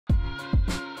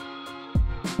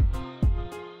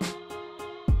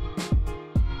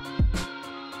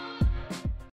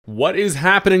What is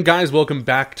happening, guys? Welcome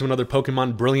back to another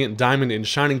Pokemon Brilliant Diamond and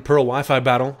Shining Pearl Wi-Fi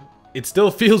battle. It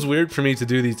still feels weird for me to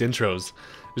do these intros,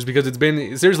 just because it's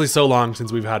been seriously so long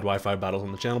since we've had Wi-Fi battles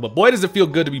on the channel, but boy does it feel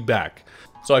good to be back.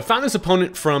 So I found this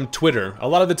opponent from Twitter. A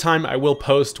lot of the time I will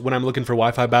post when I'm looking for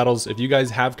Wi-Fi battles. If you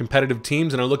guys have competitive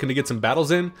teams and are looking to get some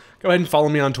battles in, go ahead and follow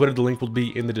me on Twitter. The link will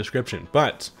be in the description.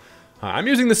 But I'm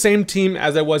using the same team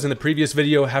as I was in the previous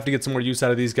video. I have to get some more use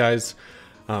out of these guys.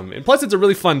 And plus, it's a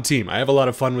really fun team. I have a lot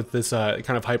of fun with this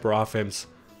kind of hyper offense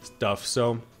stuff.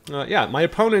 So, yeah, my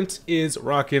opponent is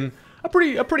rocking a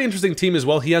pretty interesting team as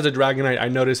well. He has a Dragonite. I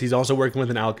noticed he's also working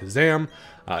with an Alakazam,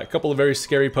 a couple of very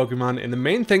scary Pokemon. And the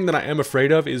main thing that I am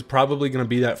afraid of is probably going to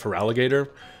be that Feraligatr.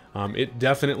 It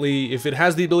definitely, if it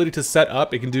has the ability to set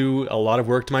up, it can do a lot of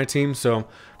work to my team. So,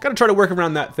 gotta try to work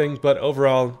around that thing. But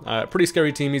overall, pretty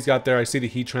scary team he's got there. I see the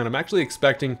Heatran. I'm actually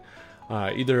expecting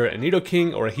either a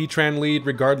Nidoking or a Heatran lead.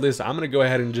 Regardless, I'm going to go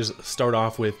ahead and just start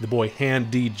off with the boy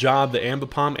Handy Job, the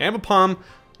Ambipom. Ambipom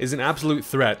is an absolute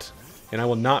threat, and I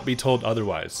will not be told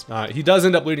otherwise. He does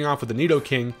end up leading off with the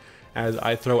Nidoking as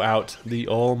I throw out the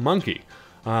ol' monkey.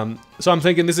 So I'm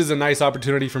thinking this is a nice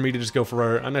opportunity for me to just go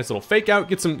for a nice little fake out,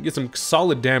 get some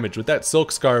solid damage with that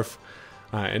Silk Scarf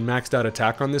and maxed out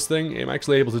attack on this thing. I'm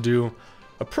actually able to do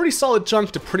a pretty solid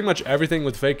chunk to pretty much everything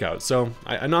with fake out. So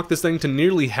I knocked this thing to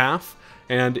nearly half.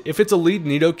 And if it's a lead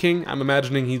Nidoking, I'm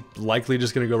imagining he's likely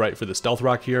just going to go right for the Stealth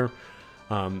Rock here.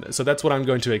 So that's what I'm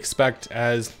going to expect,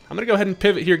 as I'm going to go ahead and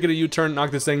pivot here, get a U-turn,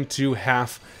 knock this thing to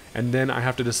half, and then I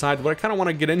have to decide what I kind of want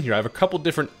to get in here. I have a couple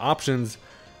different options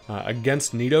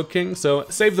against Nidoking, so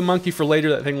save the monkey for later.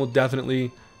 That thing will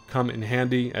definitely come in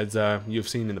handy, as you've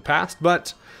seen in the past.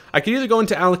 But I could either go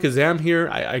into Alakazam here,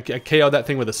 I KO that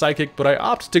thing with a Psychic, but I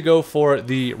opt to go for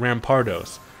the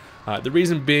Rampardos. The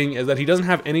reason being is that he doesn't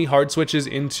have any hard switches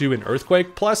into an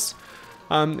Earthquake, plus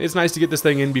it's nice to get this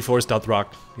thing in before Stealth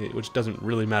Rock, which doesn't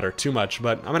really matter too much,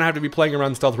 but I'm going to have to be playing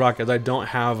around Stealth Rock as I don't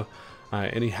have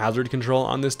any hazard control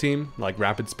on this team, like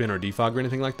Rapid Spin or Defog or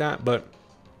anything like that, but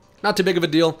not too big of a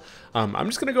deal. I'm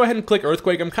just going to go ahead and click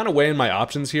Earthquake. I'm kind of weighing my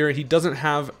options here. He doesn't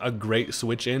have a great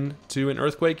switch in to an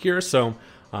Earthquake here, so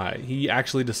he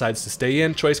actually decides to stay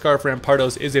in. Choice Scarf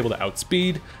Rampardos is able to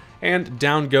outspeed, and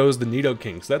down goes the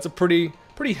Nidoking. So that's a pretty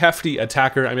hefty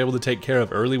attacker I'm able to take care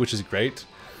of early, which is great.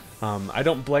 I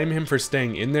don't blame him for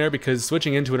staying in there, because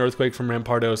switching into an Earthquake from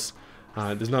Rampardos,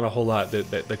 there's not a whole lot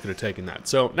that could have taken that.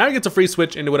 So now he gets a free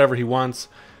switch into whatever he wants.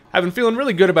 I've been feeling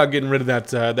really good about getting rid of that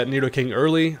Nidoking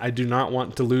early. I do not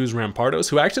want to lose Rampardos,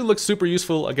 who actually looks super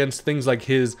useful against things like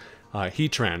his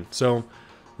Heatran. So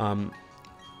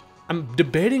I'm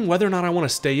debating whether or not I want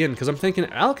to stay in, because I'm thinking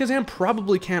Alakazam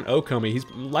probably can't OHKO me. He's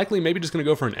likely maybe just going to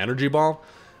go for an Energy Ball.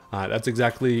 That's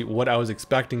exactly what I was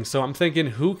expecting. So I'm thinking,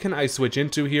 who can I switch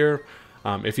into here?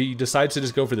 If he decides to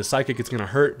just go for the Psychic, it's going to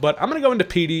hurt. But I'm going to go into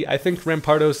PD. I think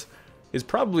Rampardos is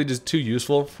probably just too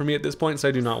useful for me at this point, so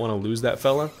I do not want to lose that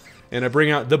fella. And I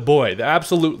bring out the boy, the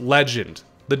absolute legend,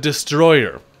 the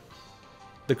destroyer,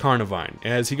 the Carnivine,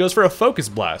 as he goes for a Focus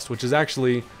Blast, which is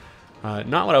actually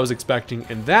not what I was expecting,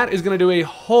 and that is going to do a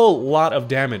whole lot of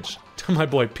damage to my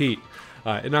boy Pete.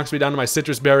 It knocks me down to my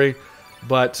Citrus Berry,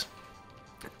 but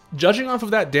judging off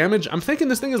of that damage, I'm thinking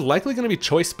this thing is likely going to be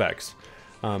Choice Specs.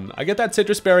 I get that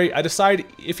Citrus Berry. I decide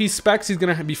if he specs, he's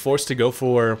going to be forced to go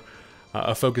for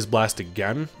a Focus Blast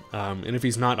again, and if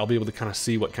he's not, I'll be able to kind of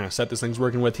see what kind of set this thing's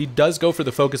working with. He does go for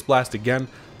the Focus Blast again.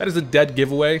 That is a dead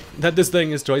giveaway that this thing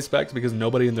is Choice Specs, because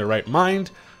nobody in their right mind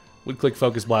would click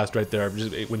Focus Blast right there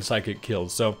just when Psychic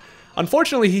kills. So,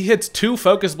 unfortunately, he hits 2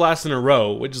 Focus Blasts in a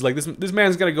row, which is like, this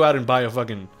man's gotta go out and buy a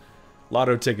fucking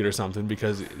lotto ticket or something,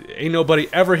 because ain't nobody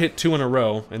ever hit 2 in a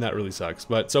row, and that really sucks.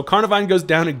 But, so Carnivine goes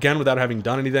down again without having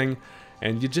done anything,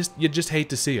 and you just hate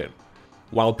to see it.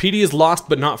 While PD is lost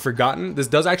but not forgotten, this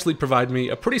does actually provide me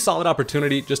a pretty solid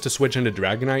opportunity just to switch into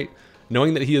Dragonite.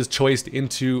 Knowing that he is choiced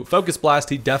into Focus Blast,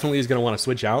 he definitely is going to want to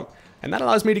switch out, and that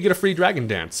allows me to get a free Dragon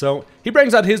Dance. So he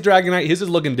brings out his Dragonite. His is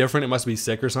looking different. It must be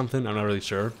sick or something. I'm not really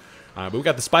sure. But we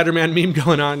got the Spider-Man meme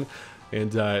going on,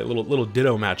 and a little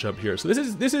Ditto matchup here. So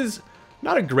this is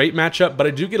not a great matchup, but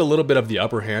I do get a little bit of the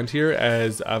upper hand here,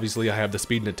 as obviously I have the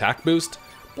speed and attack boost.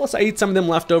 Plus I ate some of them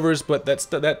leftovers, but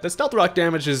that Stealth Rock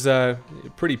damage is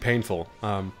pretty painful.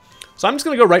 So I'm just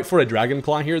going to go right for a Dragon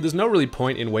Claw here. There's no really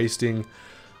point in wasting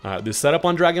this setup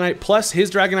on Dragonite. Plus his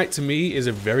Dragonite to me is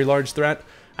a very large threat.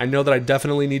 I know that I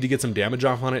definitely need to get some damage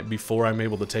off on it before I'm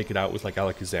able to take it out with like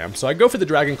Alakazam. So I go for the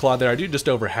Dragon Claw there. I do just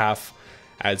over half,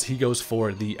 as he goes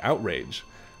for the Outrage.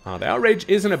 The Outrage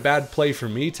isn't a bad play for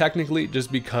me technically,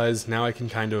 just because now I can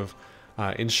kind of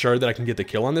ensure that I can get the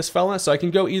kill on this fella. So I can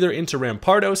go either into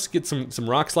Rampardos, get some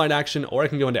Rock Slide action, or I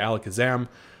can go into Alakazam.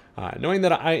 Knowing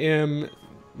that I am,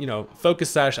 you know, Focus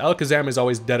Sash, Alakazam is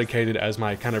always dedicated as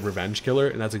my kind of revenge killer,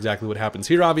 and that's exactly what happens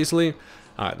here, obviously.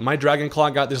 My Dragon Claw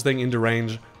got this thing into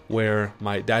range where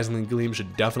my Dazzling Gleam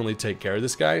should definitely take care of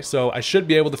this guy, so I should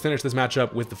be able to finish this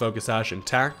matchup with the Focus Sash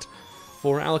intact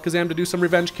for Alakazam to do some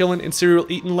revenge killing and cereal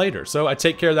eating later. So I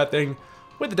take care of that thing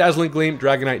with the Dazzling Gleam,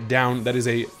 Dragonite down. That is,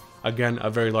 again, a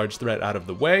very large threat out of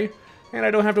the way, and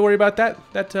I don't have to worry about that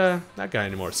guy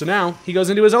anymore. So now he goes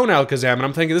into his own Alakazam, and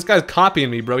I'm thinking, this guy's copying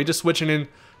me, bro. He's just switching in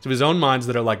to his own mons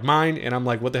that are like mine, and I'm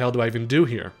like, what the hell do I even do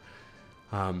here?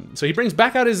 So he brings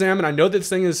back out his Zam, and I know that this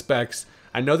thing is Specs.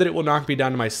 I know that it will knock me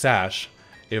down to my Sash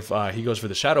if he goes for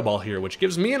the Shadow Ball here, which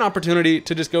gives me an opportunity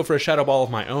to just go for a Shadow Ball of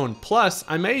my own. Plus,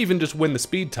 I may even just win the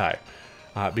speed tie,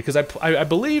 because I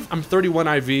believe I'm 31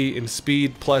 IV in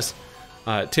speed plus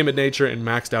Timid Nature and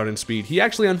maxed out in speed. He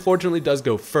actually, unfortunately, does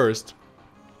go first.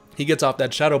 He gets off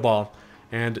that Shadow Ball,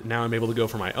 and now I'm able to go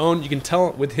for my own. You can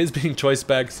tell with his being Choice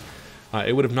Specs,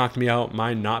 it would have knocked me out.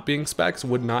 Mine not being Specs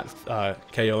would not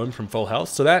KO him from full health.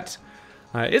 So that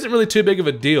isn't really too big of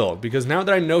a deal, because now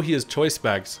that I know he is Choice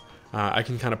Specs, I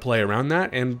can kind of play around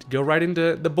that and go right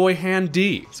into the boy Hand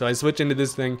D. So I switch into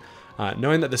this thing,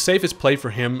 knowing that the safest play for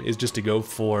him is just to go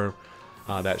for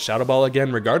that Shadow Ball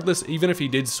again. Regardless, even if he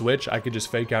did switch, I could just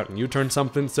fake out and U-turn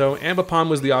something. So Ambipom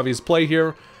was the obvious play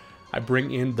here. I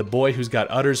bring in the boy who's got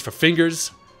udders for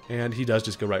fingers, and he does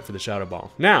just go right for the Shadow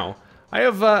Ball. Now, I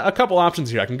have a couple options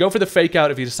here. I can go for the fake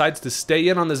out. If he decides to stay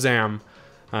in on the Zam,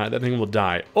 that thing will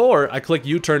die. Or I click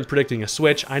U-turn predicting a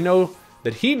switch. I know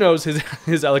that he knows his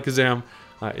Alakazam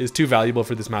is too valuable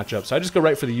for this matchup, so I just go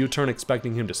right for the U-turn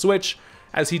expecting him to switch,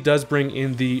 as he does bring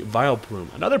in the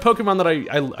Vileplume. Another Pokemon that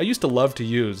I used to love to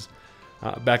use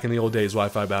back in the old days,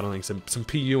 Wi-Fi battling, some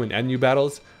PU and NU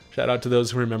battles. Shout out to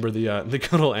those who remember the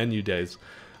good old NU days.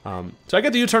 So I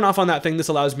get the U-turn off on that thing. This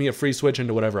allows me a free switch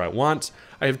into whatever I want.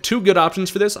 I have two good options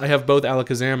for this. I have both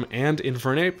Alakazam and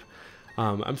Infernape.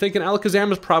 I'm thinking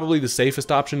Alakazam is probably the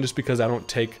safest option just because I don't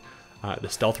take the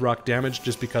Stealth Rock damage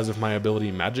just because of my ability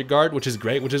Magic Guard, which is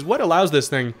great, which is what allows this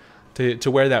thing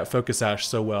to wear that Focus Sash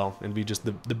so well and be just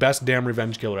the best damn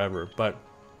revenge killer ever. But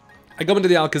I go into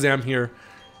the Alakazam here,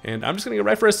 and I'm just going to go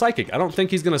right for a Psychic. I don't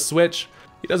think he's going to switch.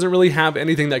 He doesn't really have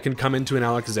anything that can come into an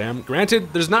Alakazam.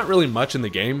 Granted, there's not really much in the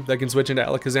game that can switch into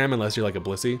Alakazam unless you're like a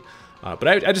Blissey. But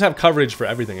I just have coverage for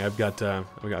everything. I've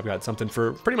got something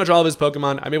for pretty much all of his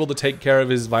Pokemon. I'm able to take care of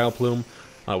his Vileplume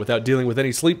without dealing with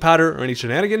any Sleep Powder or any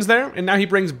shenanigans there. And now he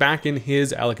brings back in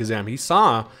his Alakazam. He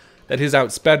saw that his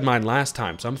outsped mine last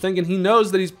time, so I'm thinking he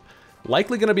knows that he's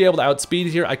likely going to be able to outspeed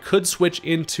here. I could switch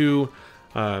into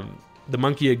the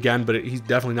Monkey again, but he's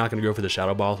definitely not going to go for the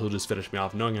Shadow Ball. He'll just finish me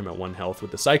off, knowing I'm at 1 health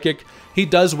with the Psychic. He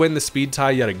does win the speed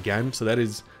tie yet again, so that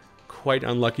is quite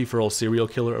unlucky for old Serial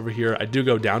Killer over here. I do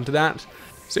go down to that.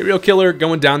 Serial Killer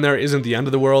going down there isn't the end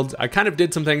of the world. I kind of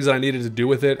did some things that I needed to do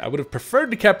with it. I would have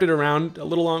preferred to kept it around a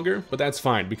little longer, but that's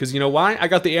fine, because you know why? I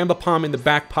got the Ambipom in the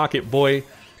back pocket, boy.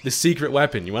 The secret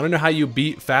weapon. You want to know how you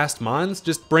beat fast mons?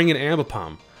 Just bring an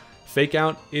Ambipom. Fake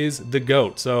out is the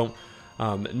GOAT. So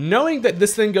knowing that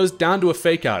this thing goes down to a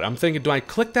fake out, I'm thinking, do I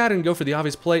click that and go for the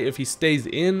obvious play if he stays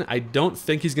in? I don't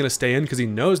think he's going to stay in because he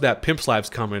knows that Pimp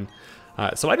Slap's coming.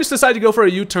 So I just decided to go for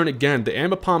a U-turn again. The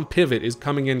Ambipom pivot is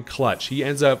coming in clutch. He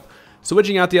ends up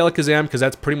switching out the Alakazam because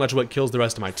that's pretty much what kills the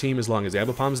rest of my team as long as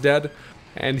Ambipom's dead.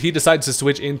 And he decides to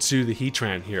switch into the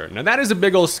Heatran here. Now that is a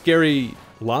big old scary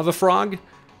lava frog,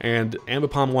 and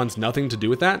Ambipom wants nothing to do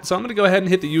with that. So I'm going to go ahead and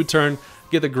hit the U-turn,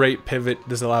 get the great pivot.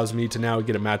 This allows me to now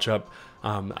get a matchup.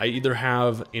 I either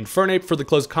have Infernape for the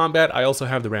close combat. I also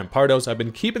have the Rampardos. I've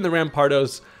been keeping the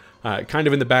Rampardos kind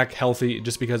of in the back healthy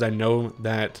just because I know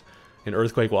that an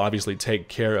Earthquake will obviously take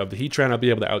care of the Heatran. I'll be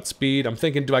able to outspeed. I'm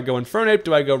thinking, do I go Infernape?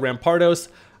 Do I go Rampardos?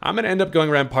 I'm going to end up going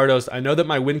Rampardos. I know that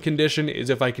my win condition is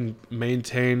if I can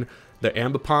maintain the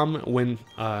Ambipom when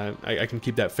I can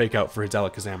keep that fake out for his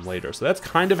Alakazam later. So that's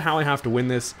kind of how I have to win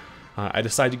this. I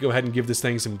decide to go ahead and give this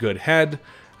thing some good head.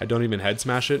 I don't even head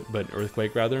smash it, but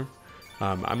Earthquake rather.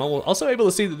 I'm also able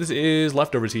to see that this is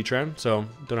Leftovers Heatran, so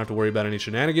don't have to worry about any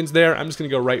shenanigans there. I'm just going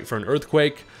to go right for an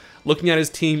Earthquake. Looking at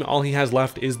his team, all he has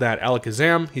left is that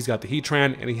Alakazam. He's got the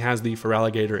Heatran, and he has the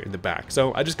Feraligatr in the back.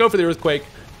 So I just go for the Earthquake.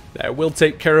 That will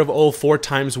take care of old 4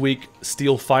 times weak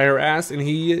Steel Fire ass, and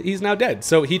he's now dead.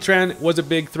 So Heatran was a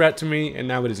big threat to me, and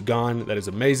now it is gone. That is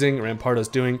amazing. Rampardos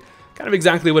doing kind of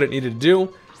exactly what it needed to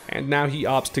do, and now he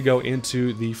opts to go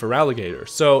into the Feraligatr.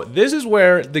 So this is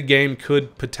where the game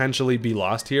could potentially be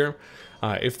lost here.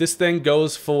 If this thing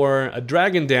goes for a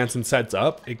Dragon Dance and sets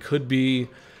up, it could be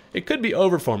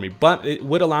over for me, but it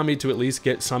would allow me to at least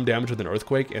get some damage with an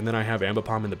Earthquake, and then I have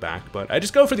Ambipom in the back. But I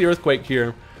just go for the Earthquake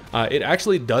here. It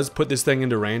actually does put this thing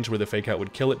into range where the fake out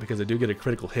would kill it because I do get a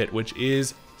critical hit, which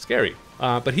is scary.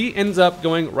 But he ends up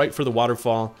going right for the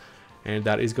waterfall, and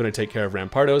that is going to take care of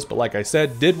Rampardos. But like I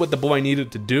said, did what the boy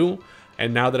needed to do,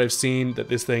 and now that I've seen that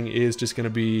this thing is just going to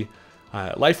be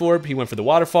Life Orb, he went for the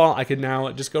waterfall. I could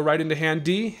now just go right into hand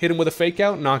D, hit him with a fake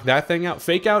out, knock that thing out.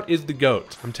 Fake out is the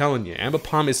GOAT, I'm telling you.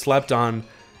 Ambipom is slept on,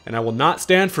 and I will not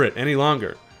stand for it any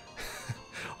longer.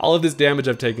 All of this damage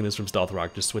I've taken is from Stealth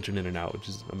Rock, just switching in and out, which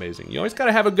is amazing. You always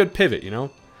gotta have a good pivot, you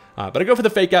know? But I go for the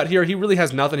fake out here. He really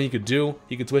has nothing he could do.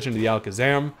 He could switch into the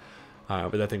Alakazam,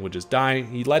 but that thing would just die.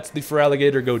 He lets the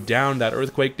Feraligatr go down. That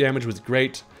Earthquake damage was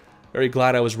great. Very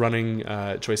glad I was running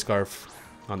Choice Scarf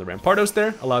on the Rampardos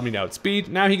there. Allowed me to outspeed.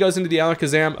 Now he goes into the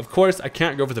Alakazam. Of course, I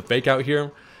can't go for the fake out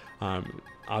here,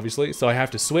 obviously, so I have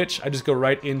to switch. I just go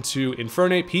right into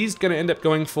Infernape. He's gonna end up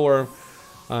going for...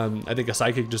 I think a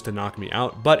Psychic just to knock me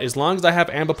out. But as long as I have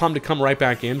Ambipom to come right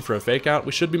back in for a fake out,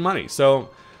 we should be money. So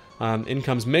in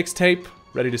comes Mixtape,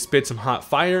 ready to spit some hot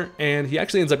fire, and he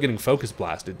actually ends up getting Focus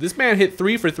Blasted. This man hit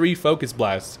 3 for 3 Focus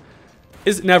Blasts.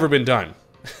 It's never been done.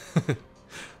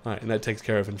 Alright, and that takes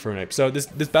care of Infernape. So this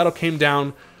battle came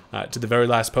down to the very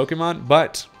last Pokemon,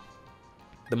 but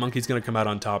the monkey's going to come out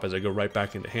on top as I go right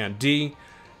back into hand D.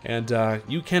 And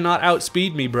you cannot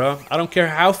outspeed me, bro. I don't care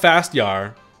how fast you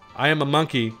are. I am a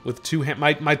monkey with 2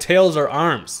 hands. My tails are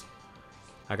arms.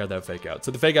 I got that fake out. So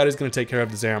the fake out is going to take care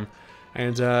of the Zam.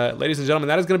 And ladies and gentlemen,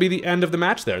 that is going to be the end of the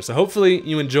match there. So hopefully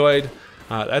you enjoyed.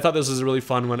 I thought this was a really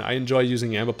fun one. I enjoy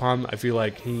using Ambipom. I feel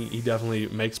like he definitely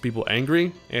makes people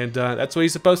angry. And that's what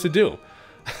he's supposed to do.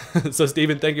 So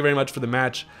Steven, thank you very much for the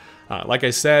match. Like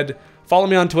I said, follow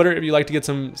me on Twitter if you'd like to get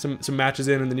some matches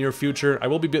in the near future. I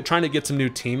will be trying to get some new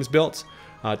teams built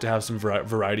to have some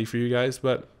variety for you guys.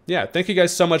 But yeah, thank you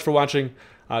guys so much for watching.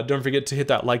 Don't forget to hit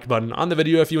that like button on the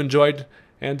video if you enjoyed,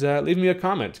 and leave me a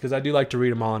comment because I do like to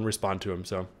read them all and respond to them.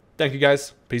 So thank you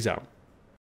guys. Peace out.